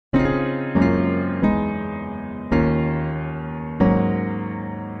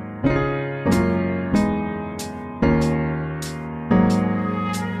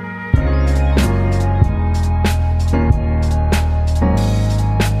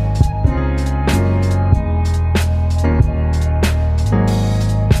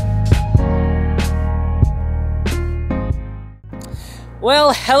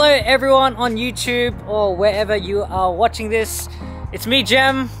Well, hello everyone on YouTube or wherever you are watching this. It's me,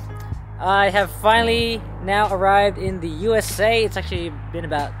 Jem. I have finally now arrived in the USA. It's actually been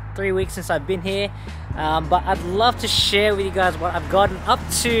about 3 weeks since I've been here. But I'd love to share with you guys what I've gotten up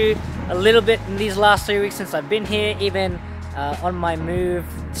to a little bit in these last 3 weeks since I've been here, even on my move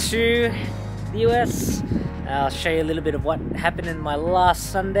to the US. I'll show you a little bit of what happened in my last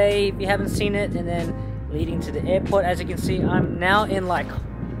Sunday if you haven't seen it, and then leading to the airport. As you can see, I'm now in like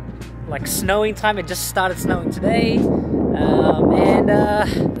snowing time. It just started snowing today.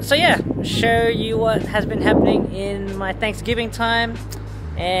 So yeah, show you what has been happening in my Thanksgiving time,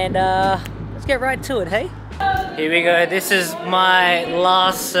 and let's get right to it, hey? Here we go. This is my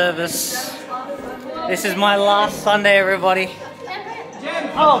last service. This is my last Sunday, everybody.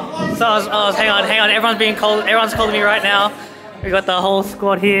 Oh, so hang on. Everyone's calling me right now. We got the whole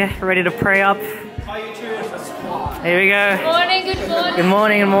squad here, ready to pray up. Here we go. Good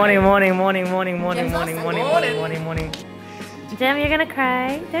morning, good morning. Good morning. Jem, you're gonna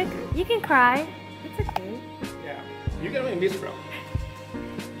cry. You can cry. It's okay. Yeah, you're gonna win this, bro.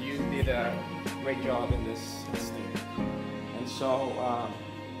 You did a great job in this state. And so,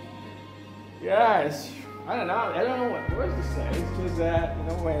 yes, I don't know what words to say. It's just that, you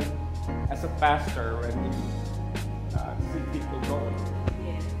know, when, as a pastor, when you see people going,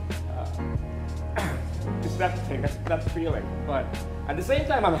 it's that thing, that's that feeling. But at the same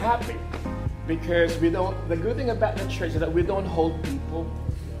time, I'm happy because the good thing about the church is that we don't hold people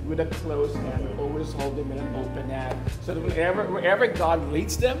with a closed hand. We always hold them in an open hand. So that wherever God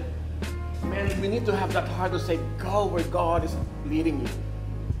leads them, man, we need to have that heart to say, go where God is leading you.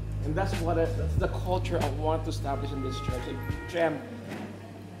 And that's the culture I want to establish in this church. And Jem,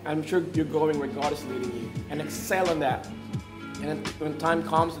 I'm sure you're going where God is leading you, and excel in that. And when time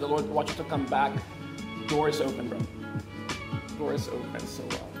comes, the Lord wants you to come back. Door is open, bro. Door is open, so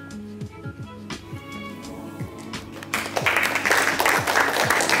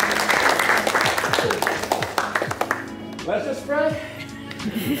let's just pray.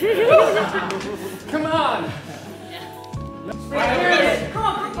 Come on. Let's pray. Come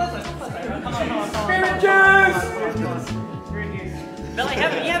on. Spirit juice. Bill, you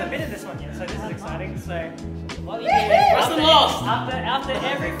haven't been in this one yet, so this is exciting. So, what you do is after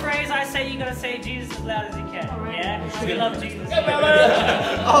every phrase I say, you gotta say Jesus as loud as you can. Yeah? We love Jesus. Here we go.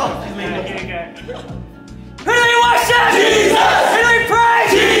 Who do we worship? Jesus! Who do we praise?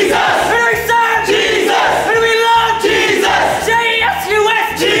 Jesus! Who do we serve? Jesus! Who do we love? Jesus!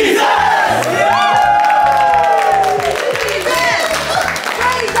 J-E-S-U-S! Jesus!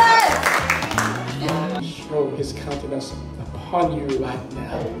 Show His countenance upon you right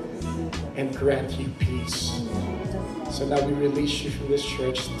now and grant you peace. So now we release you from this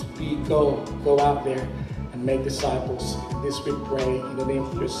church to go out there and make disciples. This we pray in the name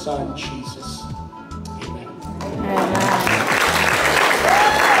of your Son, Jesus. Amen.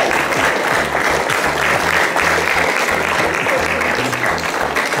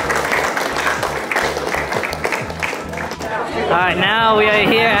 Alright, now we are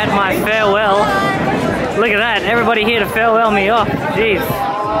here at my farewell. Look at that, everybody here to farewell me off. Jeez.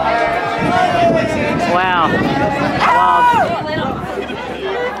 Wow.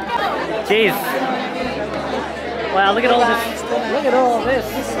 Jeez. Wow, look at all this. Look at all this.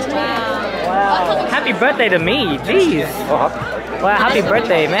 Wow. Happy birthday to me. Jeez. Wow, happy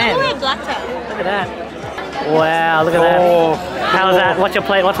birthday, man. Look at that. Wow, look at that. How's that? What's your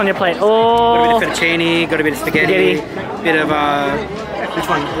plate? What's on your plate? Oh. Got a bit of fettuccine, got a bit of spaghetti. Bit of which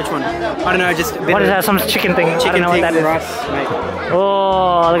one? I don't know, just a bit What is that? Some chicken thing? I don't know what that is. Rice, mate.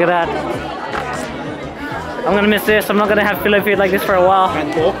 Oh, look at that. I'm gonna miss this. I'm not gonna have filler food like this for a while.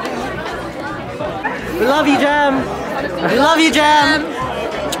 And pork. We love you, Jem. We love you, Jem.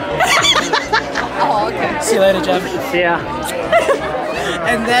 Oh, okay. See you later, Jem. See ya.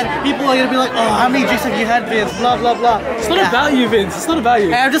 And then people are gonna be like, oh, how many drinks have you had, Vince? Blah, blah, blah. It's not about you, Vince. It's not about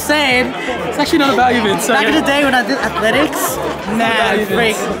you. I'm just saying, It's actually not about you, Vince. back in the day when I did athletics, man,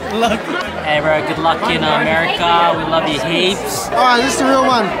 freak, look. Hey, bro. Good luck in America. We love you heaps. Alright, this is the real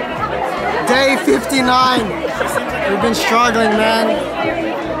one. Day 59. We've been struggling, man.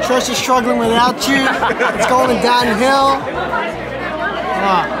 Church is struggling without you. It's going downhill.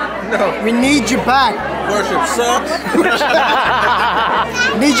 We need you back. Worship sucks.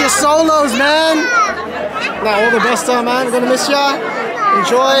 Need your solos, man. Now, all the best, man. We're gonna miss ya.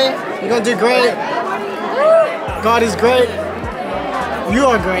 Enjoy. You're gonna do great. God is great. You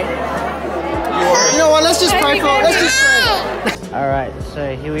are great. You know what? Let's just pray for. Let's just pray. All right.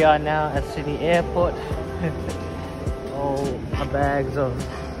 So here we are now at Sydney Airport. All our bags of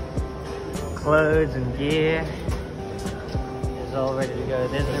clothes and gear. There's is all ready to go.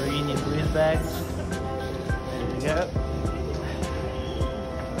 There's the reunion blues bags. There we go.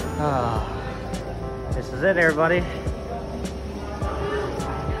 Ah, this is it, everybody.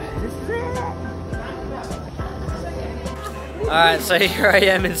 This is it. Alright, so here I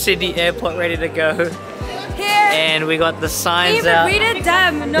am in Sydney Airport, ready to go. And we got the signs out. Read it,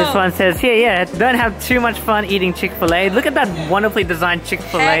 damn, no. This one says here, yeah, don't have too much fun eating Chick-fil-A. Look at that wonderfully designed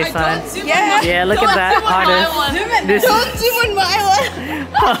Chick-fil-A sign. Yeah, look at that artist. This Don't zoom on my one.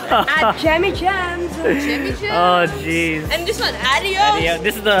 At Jemmyjems. Oh jeez. And this one, Adio.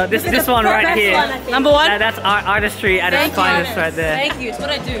 This is this one right here. Number one. That's artistry at its finest right there. Thank you. It's what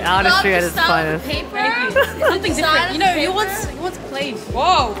I do. Artistry at its finest. Thank you. Something different. You know, you want plain.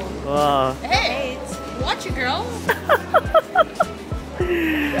 Whoa. Whoa. Hey. Watch it, girl.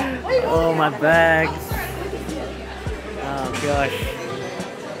 Oh, my bags. Oh gosh.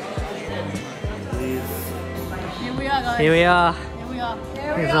 Please. Here we are, guys. Here we are. Here we are.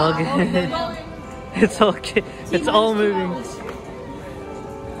 It's all good. It's all good. It's all moving.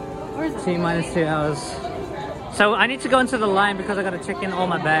 T-minus 2 hours. So I need to go into the line because I gotta check in all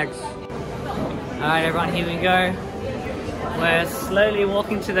my bags. Alright everyone, here we go. We're slowly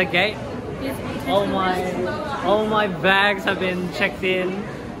walking to the gate. All my bags have been checked in,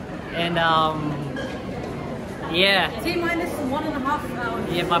 and yeah. T-minus 1.5 hours.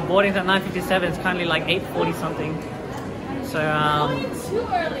 Yeah, my boarding's at 9:57. It's currently like 8:40 something. So Too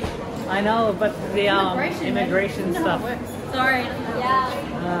early. I know, but the immigration stuff. Sorry.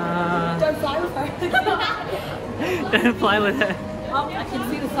 Yeah. Don't fly with her. Don't fly with her. Oh, I can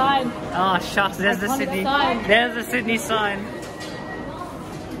see the sign. Oh shucks, there's the Sydney. There's the Sydney sign.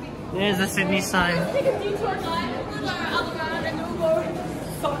 There's the Sydney sign.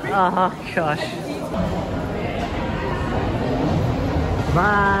 Oh gosh.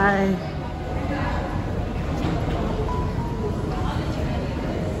 Bye.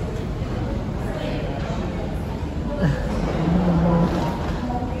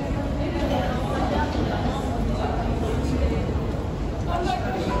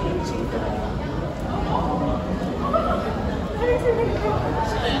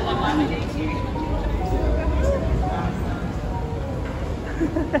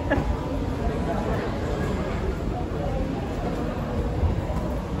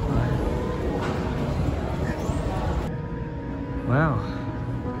 Wow.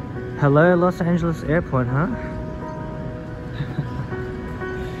 Hello, Los Angeles Airport, huh?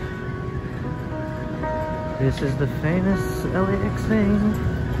 This is the famous LAX thing.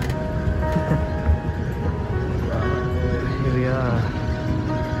 Here we are.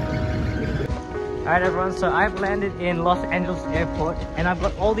 Alright everyone, so I've landed in Los Angeles Airport and I've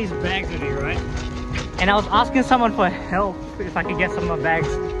got all these bags with me, right? And I was asking someone for help if I could get some of my bags.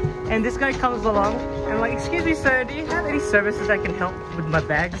 And this guy comes along and I'm like, excuse me sir, do you have any services that can help with my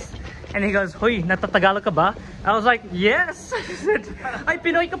bags? And he goes, Hoy, natatagalog ka ba? I was like, yes! He said, ay,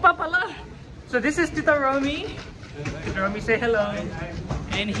 Pinoy ka pa pala! So this is Tutor Romy. Tutor Romy, say hello.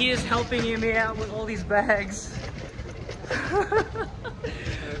 And he is helping me out with all these bags.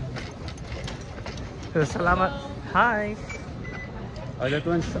 So, salamat. Hi! Oh, that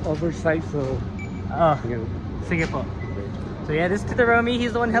one's oversized, so... Oh, sige po. So yeah, this is Tutor Romy.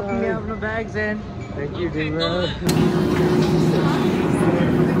 He's the one helping me out with my bags and... Thank you, Jemmuel.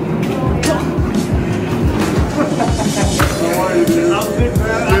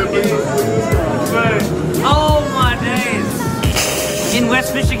 Oh my days! In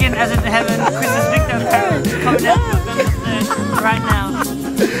West Michigan, as in heaven, Christmas Victor coming out right now.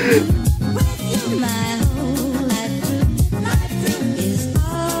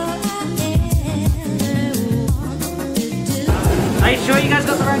 Are you sure you guys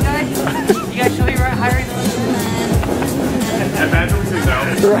got the right guy? You guys sure you're hiring the Imagine we say no.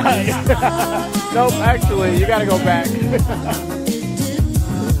 Right. Nope, actually, you gotta go back.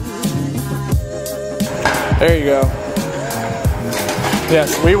 There you go.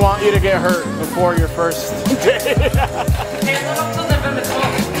 Yes, we want you to get hurt before your first day.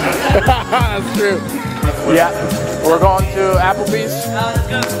 That's true. Yeah, we're going to Applebee's. Let's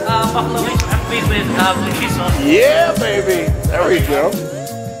go. Buffalo wings, Applebee's with blue cheese sauce. Yeah, baby. There we go.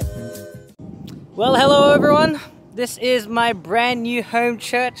 Well, hello everyone. This is my brand new home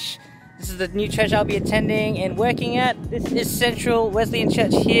church. This is the new church I'll be attending and working at. This is Central Wesleyan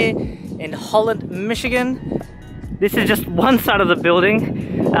Church here in Holland, Michigan. This is just one side of the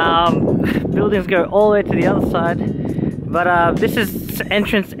building. Buildings go all the way to the other side. But this is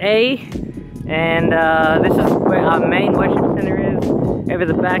entrance A, and this is where our main worship center is. Over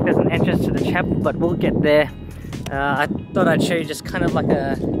the back there's an entrance to the chapel, but we'll get there. I thought I'd show you just kind of like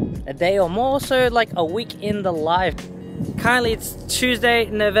a day or more, so like a week in the life Currently it's Tuesday,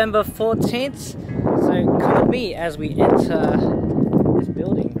 November 14th, so come with me as we enter this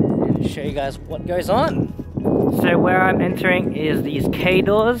building and show you guys what goes on. So where I'm entering is these K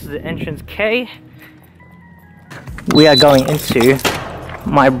doors, the entrance K. We are going into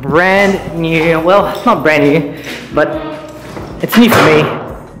my brand new, well, it's not brand new, but it's new for me.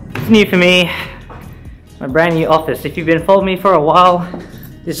 It's new for me. My brand new office. If you've been following me for a while,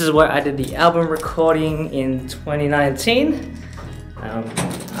 this is where I did the album recording in 2019.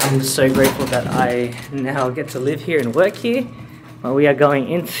 I'm so grateful that I now get to live here and work here. Well, we are going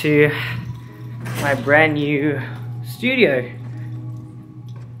into my brand new studio.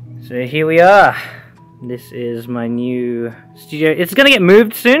 So here we are. This is my new studio. It's gonna get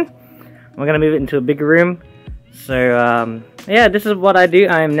moved soon. We're gonna move it into a bigger room. So yeah, this is what I do.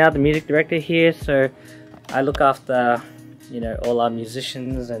 I am now the music director here. So I look after, you know, all our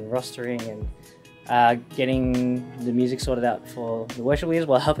musicians and rostering and getting the music sorted out for the worship leaders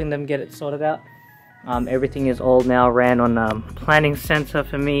while helping them get it sorted out. Everything is all now ran on planning center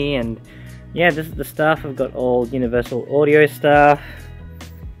for me, and yeah, this is the stuff. I've got all universal audio stuff,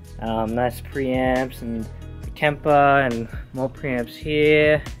 nice preamps and Kemper and more preamps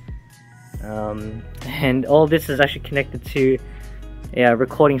here, and all this is actually connected to a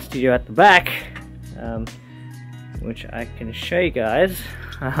recording studio at the back, which I can show you guys.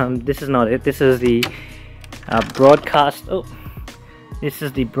 This is not it. This is the broadcast. Oh, this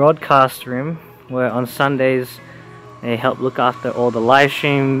is the broadcast room where on Sundays they help look after all the live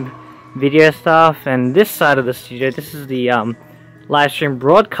stream video stuff. And this side of the studio, this is the live stream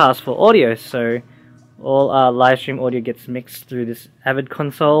broadcast for audio. So all our live stream audio gets mixed through this Avid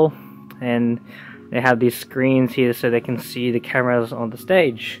console, and they have these screens here so they can see the cameras on the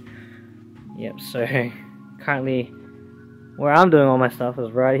stage. Yep. So currently where I'm doing all my stuff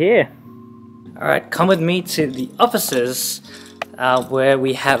is right here. Alright, come with me to the offices where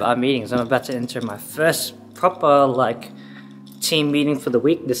we have our meetings. I'm about to enter my first proper team meeting for the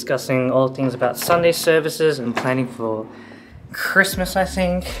week, discussing all things about Sunday services and planning for Christmas, I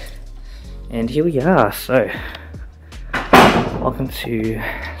think. And here we are. So welcome to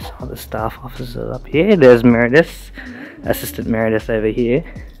some of the staff offices up here. There's Meredith, Assistant Meredith over here.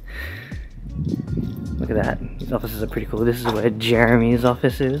 Look at that. These offices are pretty cool. This is where Jeremy's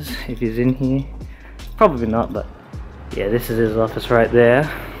office is, if he's in here. Probably not, but yeah, this is his office right there.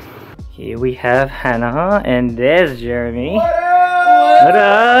 Here we have Hannah, and there's Jeremy. What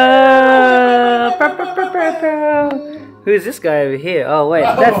up? Who's this guy over here? Oh wait,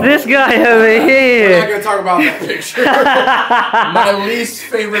 that's this guy over here. We're not gonna talk about that picture. My least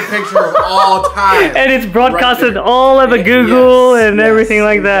favorite picture of all time. And it's broadcasted all over Google and everything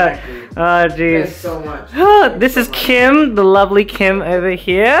like that. Oh jeez. Thanks so much. This is Kim, the lovely Kim over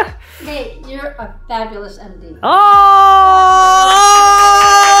here. Hey, you're a fabulous MD. Oh!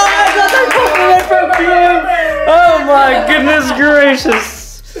 I got that compliment from Kim! Oh my goodness gracious!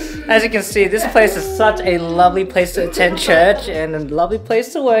 As you can see, this place is such a lovely place to attend church and a lovely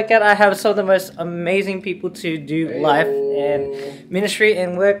place to work at. I have some of the most amazing people to do life and ministry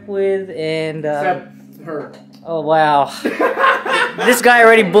and work with, and Except her. oh wow. This guy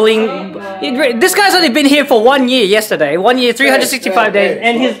already bullying. This guy's only been here for 1 year yesterday. 1 year, 365 days,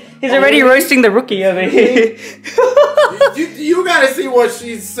 and he's already roasting the rookie over here. You gotta see what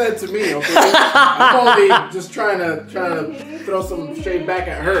she said to me, okay? I'm only just trying to throw some shade back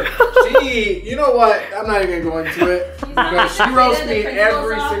at her. You know what? I'm not even gonna go into it, because she roasts me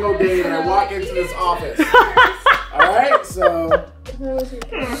every single day when I walk into this office. Alright, so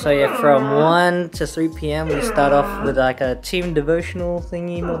yeah, from 1 to 3 p.m. we start off with like a team devotional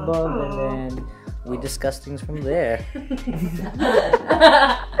thingy bob, and then we discuss things from there.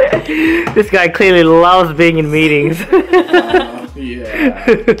 This guy clearly loves being in meetings. yeah.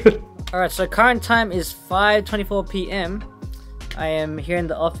 Alright, so current time is 5:24 p.m. I am here in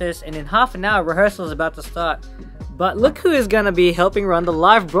the office, and in half an hour rehearsal is about to start. But look who is going to be helping run the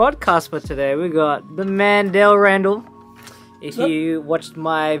live broadcast for today. We got the man Dale Randall. If you watched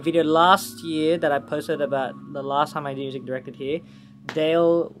my video last year that I posted about the last time I music directed here,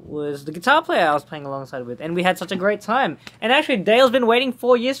 Dale was the guitar player I was playing alongside with, and we had such a great time. And actually, Dale's been waiting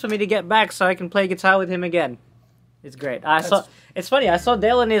 4 years for me to get back so I can play guitar with him again. It's great. It's funny, I saw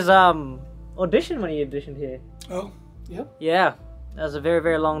Dale in his audition when he auditioned here. Oh, yep. Yeah, that was a very,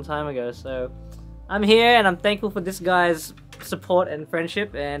 very long time ago. So I'm here, and I'm thankful for this guy's support and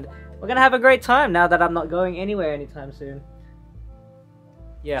friendship, and we're gonna have a great time now that I'm not going anywhere anytime soon.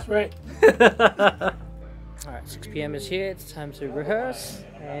 Yeah. That's right. Alright, 6 p.m. is here. It's time to rehearse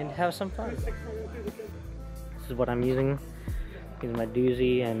and have some fun. This is what I'm using. Using my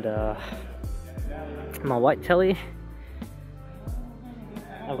doozy and my white telly.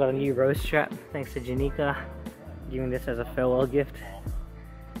 I've got a new rose strap thanks to Janika giving this as a farewell gift.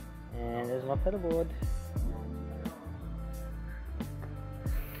 And there's my pedalboard.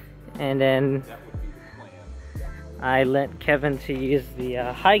 And then I lent Kevin to use the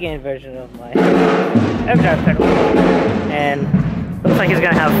high gain version of my overdrive pedal, and looks like he's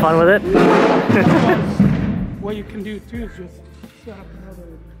gonna have fun with it. What you can do too is just set up another.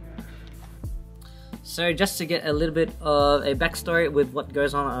 So just to get a little bit of a backstory with what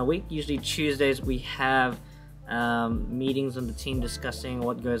goes on a week, usually Tuesdays we have meetings on the team discussing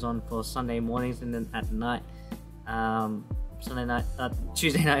what goes on for Sunday mornings, and then at night,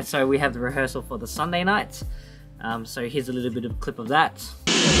 Tuesday night, so we have the rehearsal for the Sunday night. So here's a little bit of a clip of that.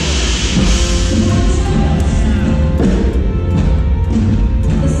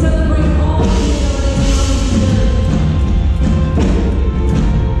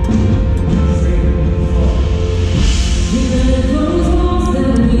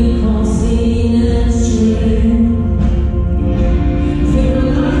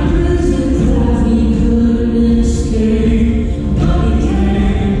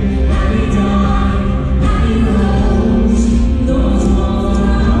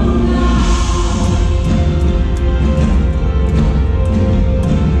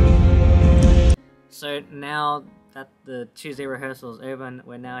 So now that the Tuesday rehearsal is over, and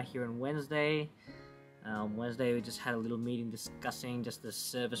we're now here on Wednesday. Wednesday we just had a little meeting discussing just the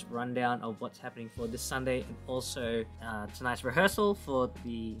service rundown of what's happening for this Sunday, and also tonight's rehearsal for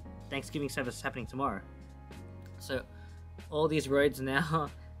the Thanksgiving service happening tomorrow. So all these roads now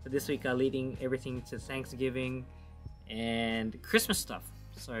for this week are leading everything to Thanksgiving and Christmas stuff.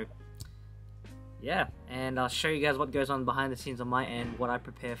 So yeah, and I'll show you guys what goes on behind the scenes on my end, what I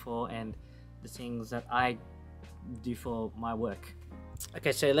prepare for, and the things that I do for my work.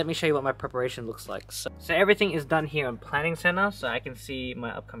 Okay, so let me show you what my preparation looks like. So everything is done here on Planning Center, so I can see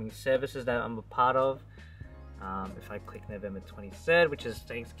my upcoming services that I'm a part of. If I click November 23rd, which is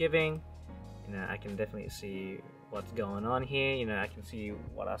Thanksgiving, you know, I can definitely see what's going on here. You know, I can see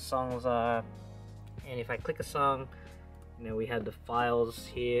what our songs are, and if I click a song, you know, we have the files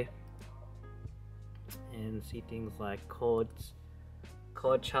here, and see things like chords,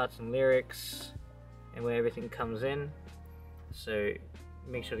 chord charts and lyrics, and where everything comes in. So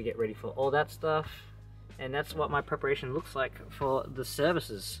make sure to get ready for all that stuff, and that's what my preparation looks like for the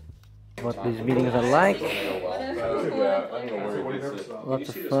services. What these meetings are like. Lots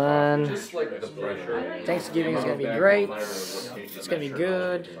of fun. Thanksgiving is going to be great. It's going to be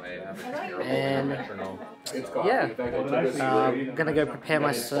good. And yeah, I'm going to go prepare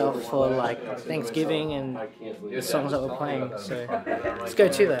myself for like Thanksgiving and the songs that we're playing. So let's go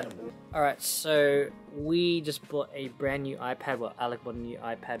to that. Alright, so we just bought a brand new iPad. Well, Alec bought a new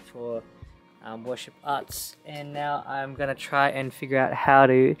iPad for Worship Arts. And now I'm going to try and figure out how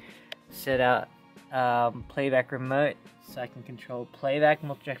to set out playback remote so I can control playback,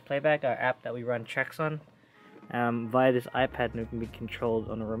 multi-track playback, our app that we run tracks on, via this iPad, and it can be controlled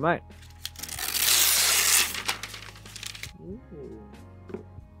on a remote. Ooh.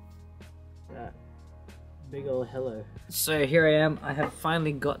 That big old hello. So here I am, I have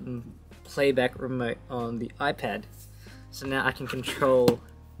finally gotten playback remote on the iPad. So now I can control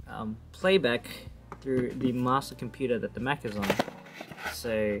playback through the master computer that the Mac is on.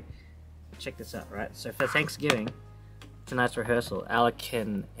 So check this out, right? So for Thanksgiving, tonight's rehearsal, Alec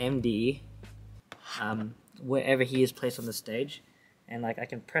can MD wherever he is placed on the stage, and like I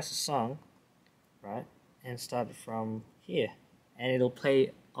can press a song, right, and start it from here, and it'll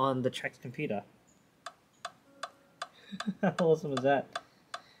play on the track's computer. How awesome is that?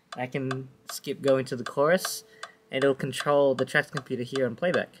 I can skip going to the chorus, and it'll control the track's computer here on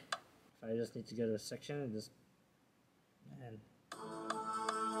playback. I just need to go to a section and just, man.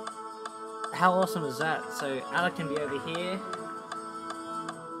 How awesome is that? So Alec can be over here,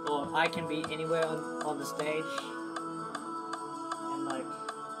 or I can be anywhere on the stage, and like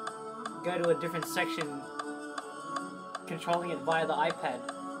go to a different section, controlling it via the iPad.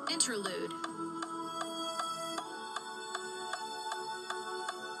 Interlude.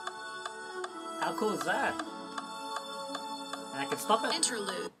 How cool is that? And I can stop it.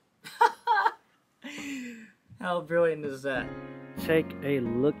 Interlude. How brilliant is that? Take a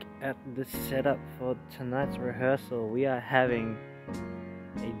look at the setup for tonight's rehearsal. We are having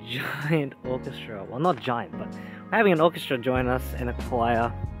a giant orchestra. Well, not giant, but we're having an orchestra join us and a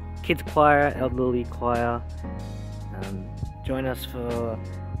choir. Kids choir, elderly choir. Join us for a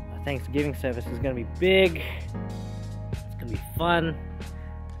Thanksgiving service. It's going to be big. It's going to be fun.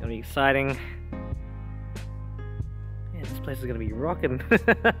 It's going to be exciting. Yeah, this place is going to be rocking.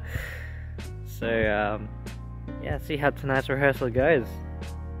 So, yeah, see how tonight's rehearsal goes.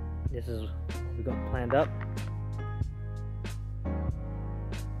 This is what we got planned up.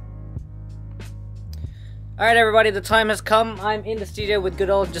 Alright everybody, the time has come. I'm in the studio with good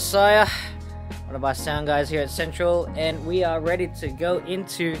old Josiah, one of our sound guys here at Central, and we are ready to go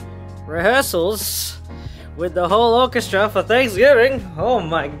into rehearsals with the whole orchestra for Thanksgiving. Oh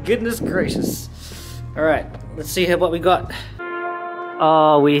my goodness gracious. Alright, let's see what we got.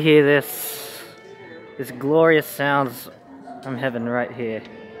 Oh, we hear this glorious sounds from heaven right here.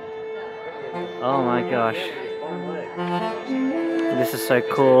 Oh my gosh. This is so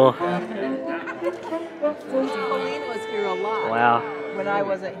cool. Colleen was here a lot. Wow. When I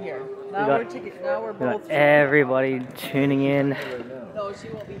wasn't here. Now we're both. Everybody tuning in. No, she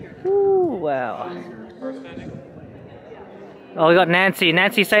won't be here. Ooh, wow. Oh, we got Nancy.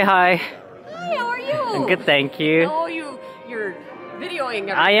 Nancy, say hi. Hi, how are you? Good, thank you. Oh, you're videoing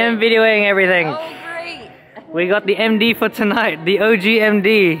everything. I am videoing everything. Oh, great. We got the MD for tonight, the OG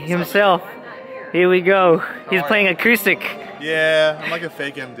MD himself. Here we go. He's playing acoustic. Yeah, I'm like a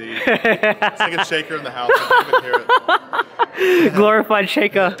fake MD. It's like a shaker in the house. I can hear it. Glorified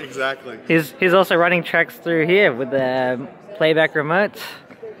shaker. Exactly. He's also running tracks through here with the playback remote.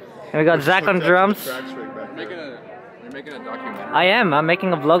 And we got Zach on drums. You're making a documentary? I am. I'm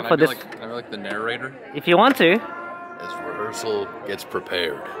making a vlog for this. Can I be like the narrator? If you want to. As rehearsal gets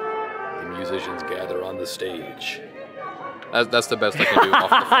prepared, the musicians gather on the stage. That's the best I can do off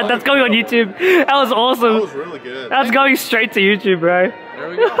the fly. That's going on YouTube. That was awesome. That was really good. That's going straight to YouTube, bro. There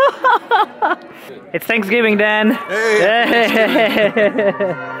we go. It's Thanksgiving, Dan. Hey.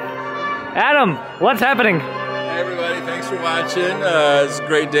 Adam, what's happening? Hey everybody, thanks for watching. It's a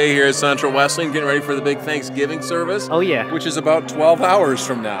great day here at Central Wrestling, getting ready for the big Thanksgiving service. Oh yeah. Which is about 12 hours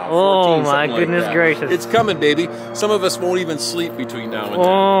from now. Oh 14, my goodness gracious. It's coming, baby. Some of us won't even sleep between now and then.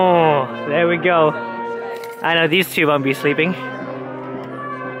 Oh, there we go. I know these two won't be sleeping.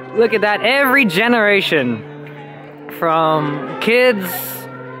 Look at that, every generation, from kids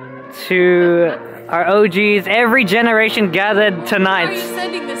to our OGs, every generation gathered tonight. Where are you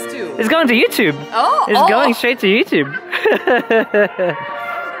sending this to? It's going to YouTube. Oh, it's going straight to YouTube.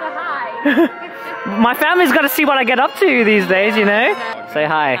 Hi. My family's got to see what I get up to these days, you know? Say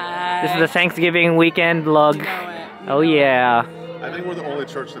hi. Hi. This is the Thanksgiving weekend vlog. Oh yeah. I think we're the only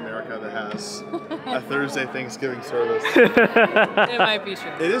church in America that has a Thursday Thanksgiving service. It might be true.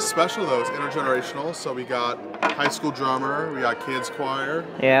 It is special though, it's intergenerational, so we got high school drummer, we got kids choir.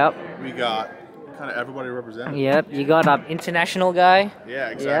 Yep. We got kind of everybody represented. Yep, you got an international guy. Yeah,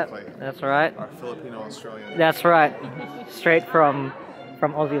 exactly. Yep, that's right. Our Filipino-Australian. That's right. Straight from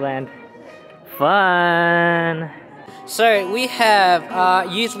Aussie land. Fun. So we have our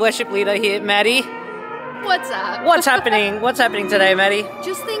youth worship leader here, Maddie. What's up? What's happening? What's happening today, Maddie?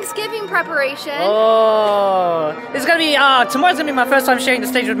 Just Thanksgiving preparation. Oh, it's gonna be tomorrow's gonna be my first time sharing the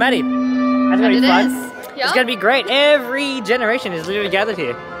stage with Maddie. That's gonna be fun. Yep. It's gonna be great. Every generation is literally gathered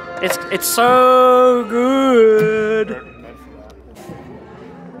here. It's so good.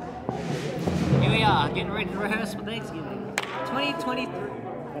 Here we are, getting ready to rehearse for Thanksgiving.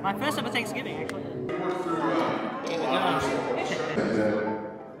 2023. My first ever Thanksgiving, actually. Here we go.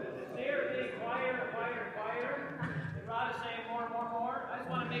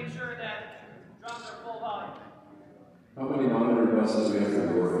 How many monitor buses do we have to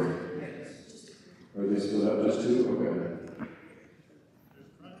order? Are they split up just two? Okay.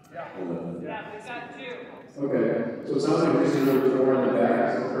 Yeah, we've got two. Okay, so it sounds like this is number 4 in the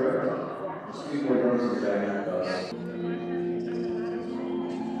back, is that correct? Just 2 more drums in the back of the bus.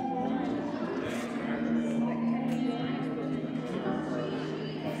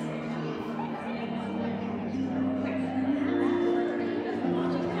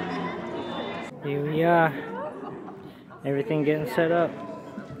 Here we are. Everything getting set up.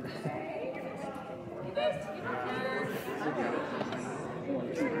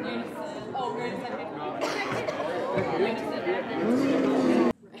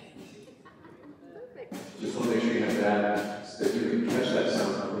 Just want to make sure you have that you can catch that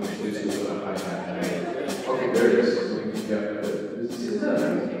sound coming in, please do it on high hat. Okay, there it is.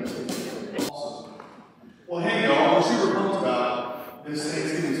 Awesome. Well, hey y'all, we're super pumped about this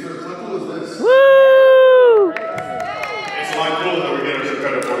Thanksgiving service. How cool is this? Woo! It's not cool that we're getting some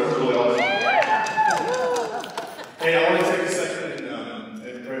credit for it. This is really awesome. Hey, I want to take a second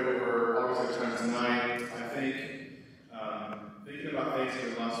and pray over August time tonight. I think, thinking about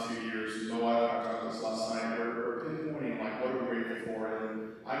Thanksgiving the last few years, my wife and I talked about this last night, we're pinpointing like what are we grateful for, and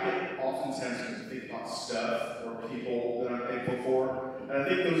I get often tempted to think about stuff or people that I'm thankful for, and I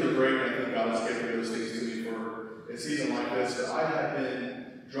think those are great, and I think God has given those things to me for a season like this, but I have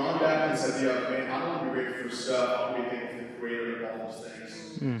been drawn back to this idea of, man, I don't want to be grateful for stuff, I want to be thankful for greater than all those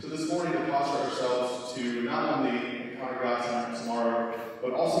things. So this morning we posture ourselves to not only encounter God tomorrow,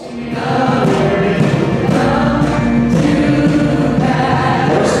 but also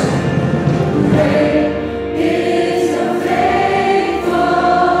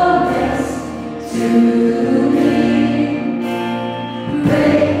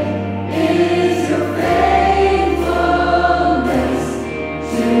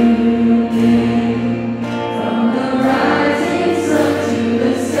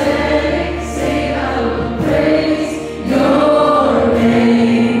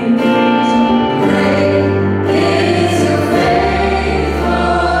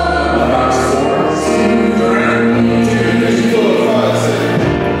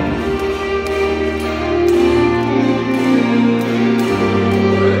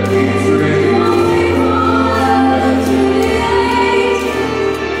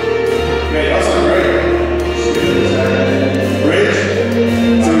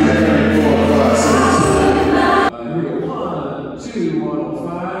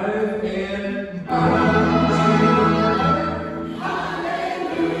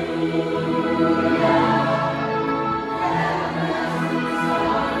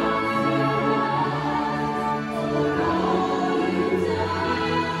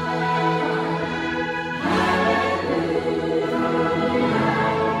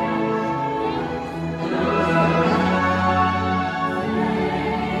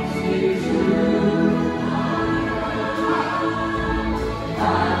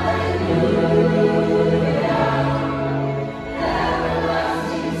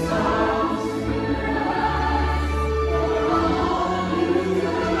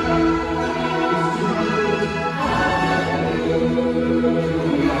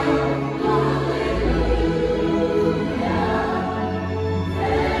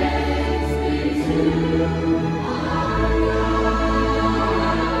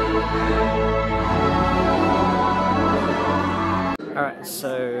Alright,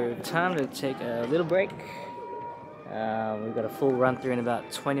 so time to take a little break. We've got a full run through in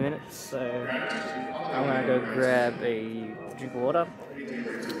about 20 minutes, so I'm gonna go grab a drink of water.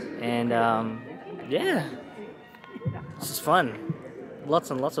 And yeah, this is fun.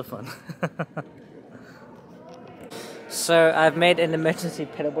 Lots and lots of fun. So I've made an emergency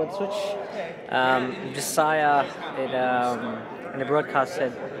pedalboard switch. Josiah in the broadcast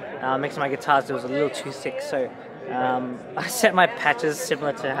said mixing my guitars it was a little too thick, so I set my patches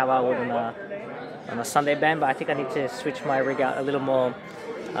similar to how I would on a Sunday band, but I think I need to switch my rig out a little more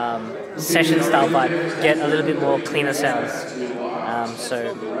session style vibe, get a little bit more cleaner sounds.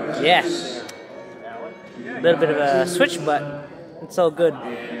 So yeah, a little bit of a switch, but it's all good.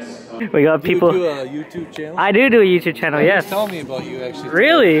 We got people. Do you do a YouTube channel? I do a YouTube channel, yes. Tell me about you actually.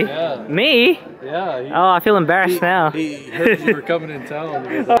 Really? Yeah. Me? Yeah. Oh, I feel embarrassed now. He heard you were coming in town.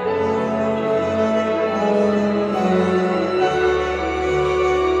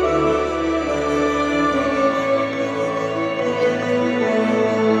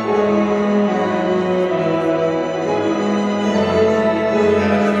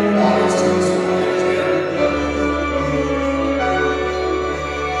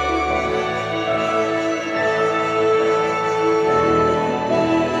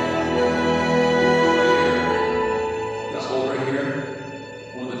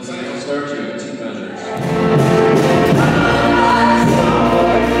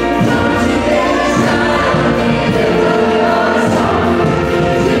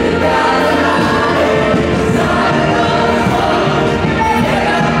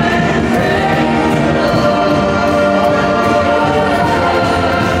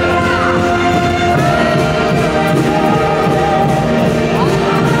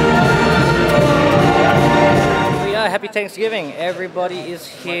 Thanksgiving. Everybody is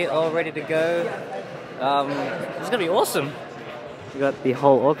here all ready to go. It's gonna be awesome. We got the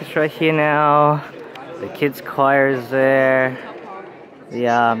whole orchestra here now. The kids choir is there.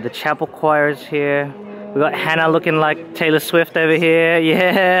 The chapel choir is here. We got Hannah looking like Taylor Swift over here.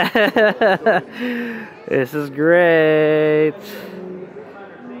 Yeah, this is great.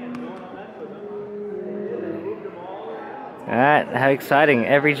 All right, how exciting!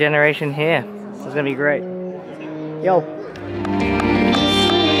 Every generation here. This is gonna be great. Yo.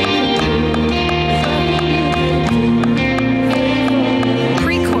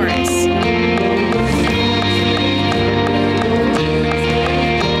 Pre-chorus.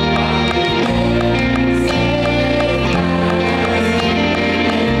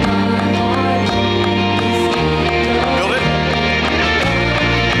 Build it.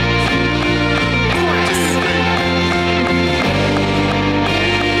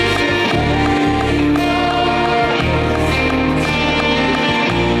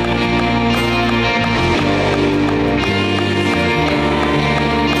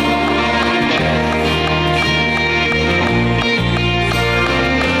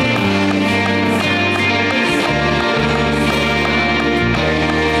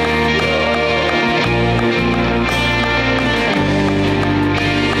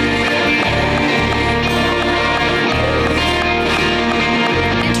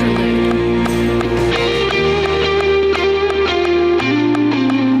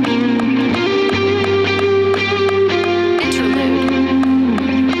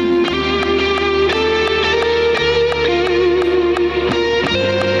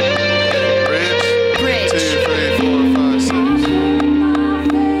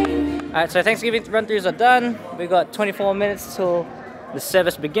 Alright, so Thanksgiving run-throughs are done. We've got 24 minutes till the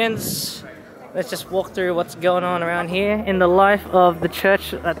service begins. Let's just walk through what's going on around here in the life of the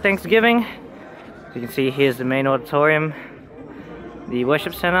church at Thanksgiving. As you can see, here's the main auditorium, the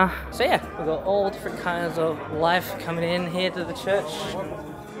worship center. So yeah, we've got all different kinds of life coming in here to the church.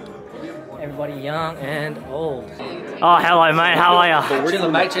 Everybody young and old. Oh, hello mate, how are ya? We're in the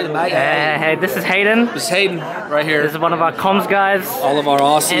mic, Hey, this is Hayden. This is Hayden, right here. This is one of our comms guys. All of our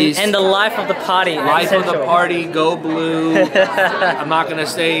Aussies. And the life of the party. Life of the party, go blue. I'm not gonna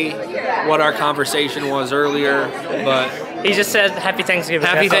say what our conversation was earlier, but he just said Happy Thanksgiving.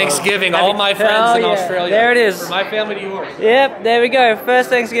 Happy Thanksgiving, all my friends in Australia. There it is. My family to yours. Yep, there we go. First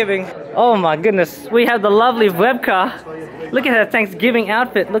Thanksgiving. Oh my goodness, we have the lovely Webka. Look at her Thanksgiving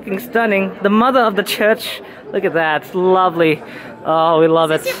outfit, looking stunning. The mother of the church. Look at that, it's lovely. Oh, we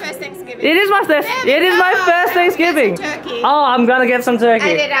love it. Is this your first Thanksgiving? It is my first. It is my first Thanksgiving. Turkey. Oh, I'm gonna get some turkey.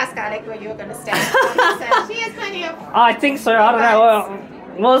 I did ask Alec where you were gonna stay. She has plenty of. I think so. I don't know.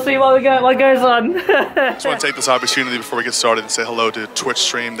 We'll see what goes on. Just want to take this opportunity before we get started and say hello to Twitch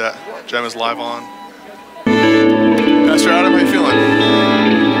stream that Jem is live on. Pastor Adam, how you feeling?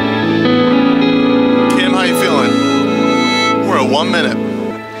 Kim, how you feeling? We're at 1 minute.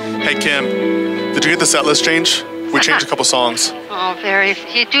 Hey Kim, did you get the set list change? We changed a couple songs. Oh, very.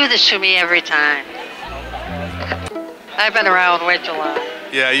 You do this to me every time. I've been around way too long.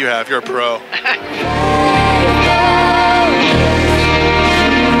 Yeah, you have. You're a pro.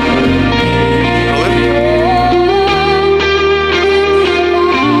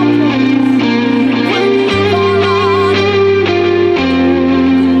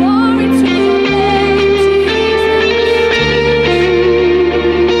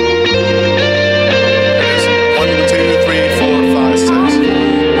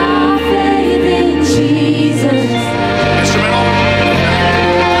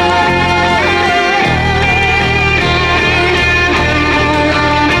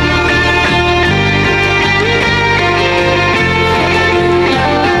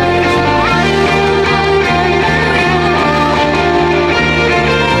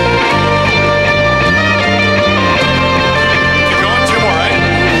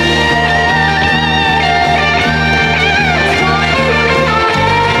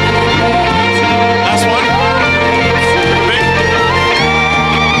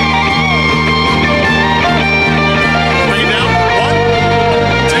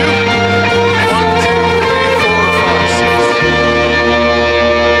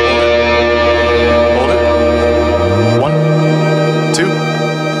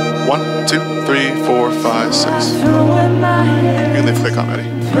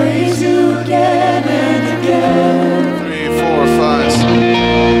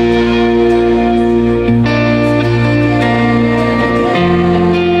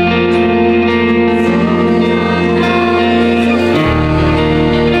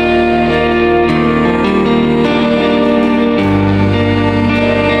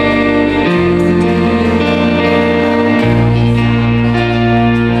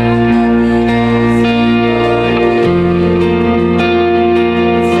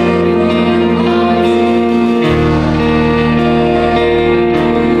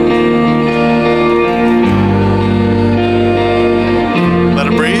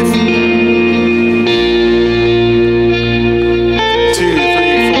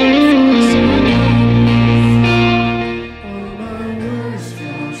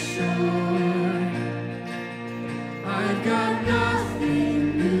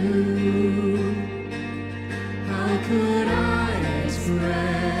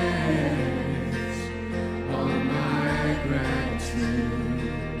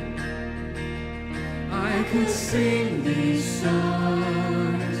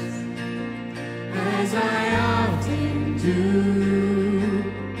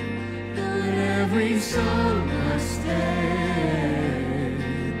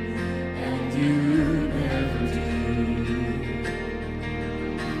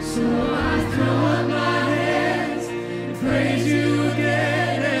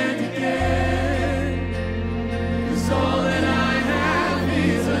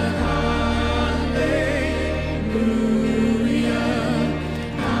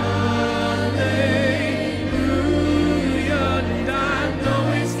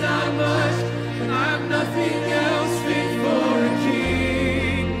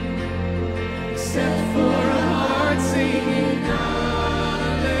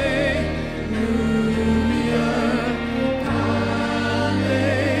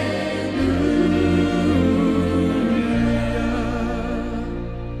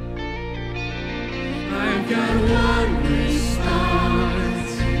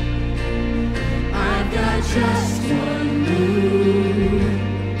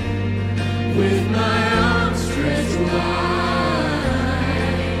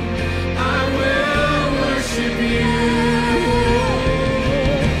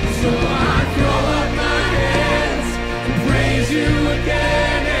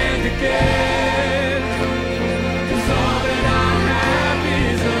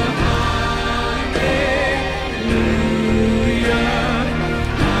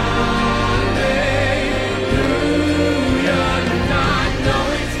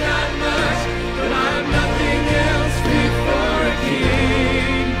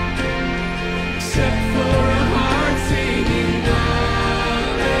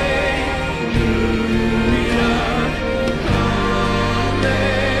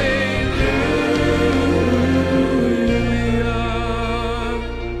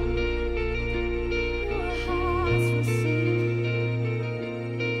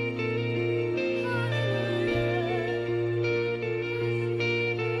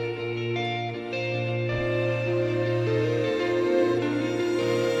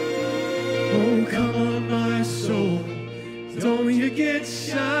 my soul, don't you get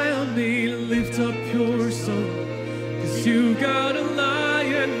shy on me, lift up your song. 'Cause you got a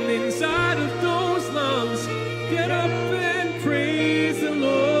lion inside of those lungs. Get up and praise the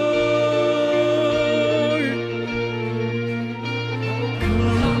Lord. Come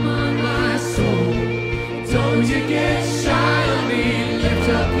on, my soul, don't you get shy on me, lift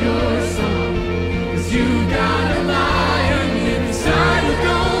up your song. 'Cause you got a lion inside of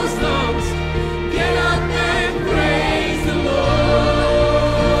those lungs. Get up and praise the Lord.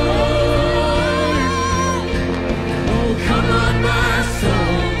 Oh, come on, my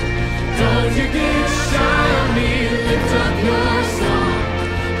soul, don't you get shy on me, lift up your song.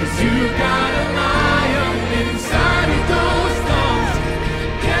 'Cause you got a lion inside of those lungs.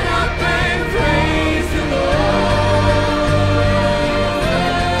 Get up and praise the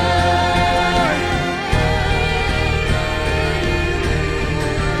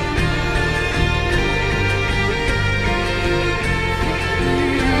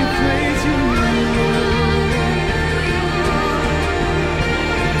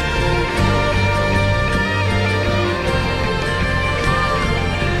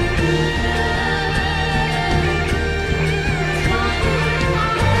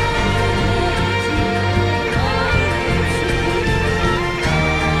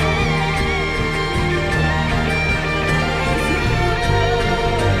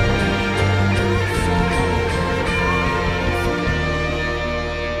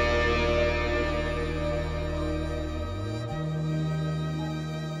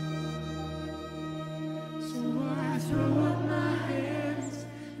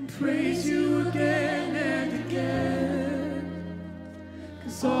praise you again and again.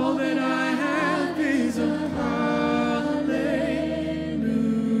 'Cause all that I have is a hallelujah.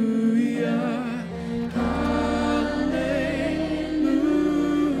 Hallelujah.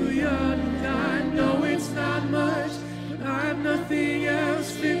 And I know it's not much, but I'm nothing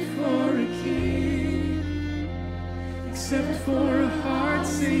else fit for a king, except for a heart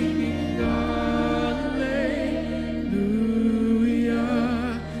singing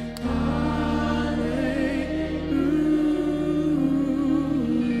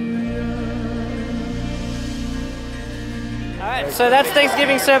So that's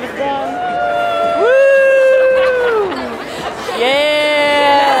Thanksgiving service done. Woo!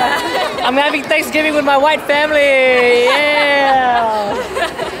 Yeah! I'm having Thanksgiving with my white family. Yeah!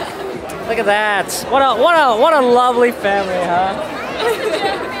 Look at that. What a lovely family, huh?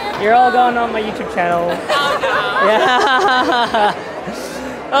 You're all going on my YouTube channel. Yeah.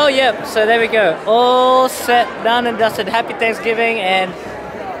 Oh yep. So there we go. All set, done and dusted. Happy Thanksgiving, and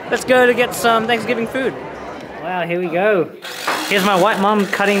let's go to get some Thanksgiving food. Wow, here we go. Here's my white mom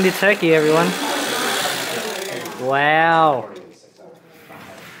cutting the turkey, everyone. Wow.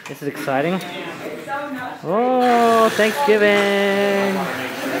 This is exciting. Oh, Thanksgiving.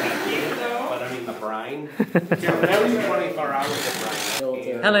 But I mean the brine.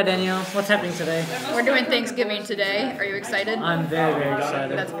 Hello, Danielle. What's happening today? We're doing Thanksgiving today. Are you excited? I'm very, very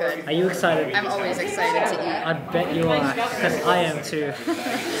excited. That's good. Are you excited? I'm always excited to eat. I bet you are, because I am too.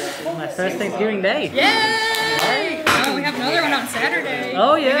 My first Thanksgiving day. Yay! Oh, we have another one on Saturday.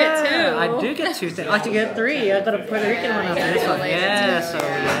 Oh yeah, You get two. I do get two. I actually get three. I got a Puerto Rican one after this one. Yeah, so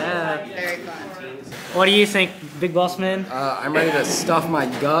yeah. Very fun. What do you think, Big Boss Man? I'm ready to stuff my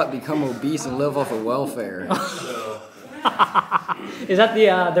gut, become obese, and live off of welfare. Is that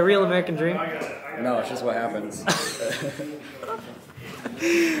the real American dream? No, it's just what happens.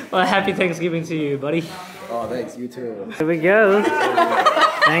 Well, happy Thanksgiving to you, buddy. Oh, thanks. You too. Here we go.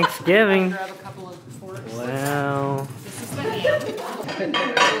 Thanksgiving. Wow.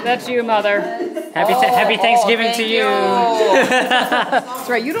 That's you, Mother. Happy Thanksgiving to you. That's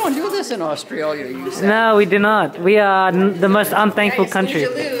right. You don't do this in Australia, you said. No, we do not. We are the most unthankful country. You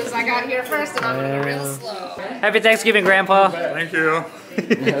lose. I got here first, and I'm gonna be real slow. Happy Thanksgiving, Grandpa. Thank you.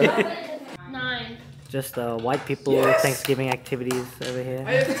 9. Just white people Thanksgiving activities over here.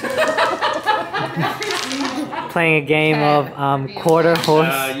 Playing a game of quarter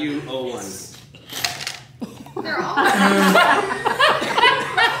horse. You owe one. They're all.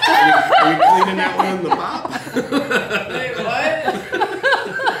 Are you cleaning that one in the pop? Wait, what?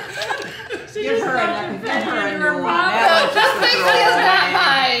 Give her a new one. This thankfully is not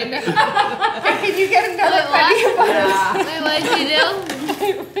mine. Can you get another penny of us? What did you do?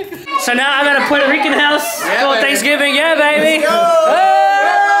 So now I'm at a Puerto Rican house for baby. Thanksgiving. Yeah, baby.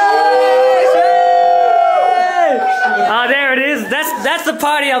 Oh, there it is. That's the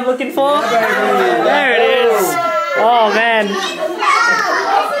party I'm looking for. There it is. Oh man.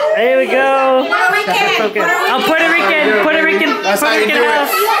 Here we go. Puerto Rican. Puerto Rican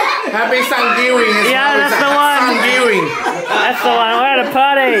house. Happy Thanksgiving. Yeah, that's the one. Thanksgiving. That's the one. We're at a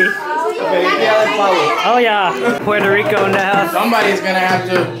party. Oh yeah. Puerto Rico in the house. Somebody's gonna have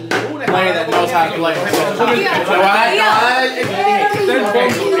to play that knows how to play.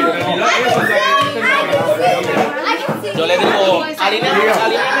 Yo le digo, alíneame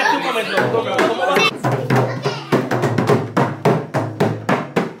tú un momento.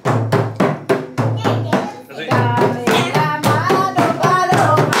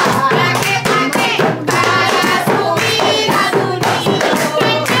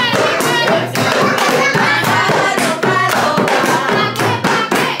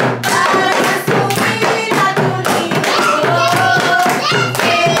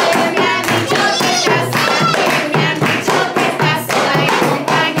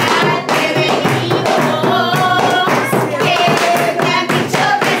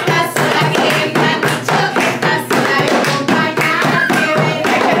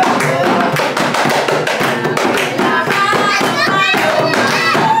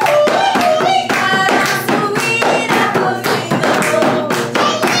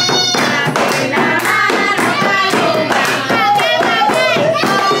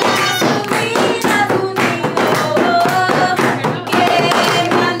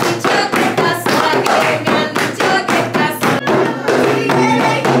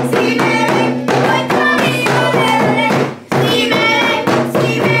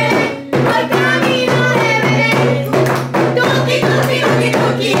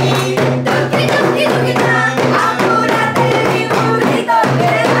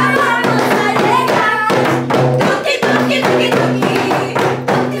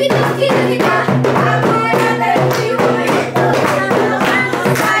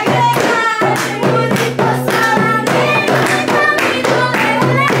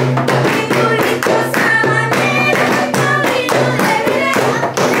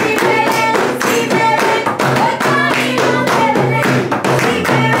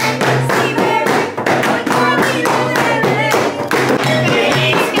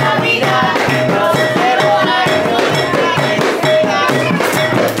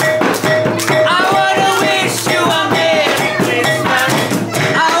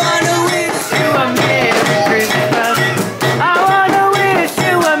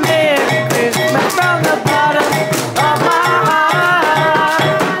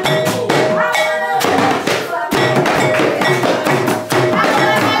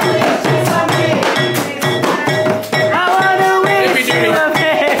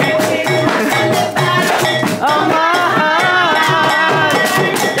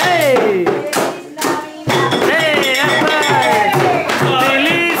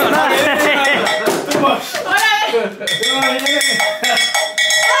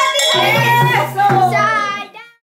 Yeah.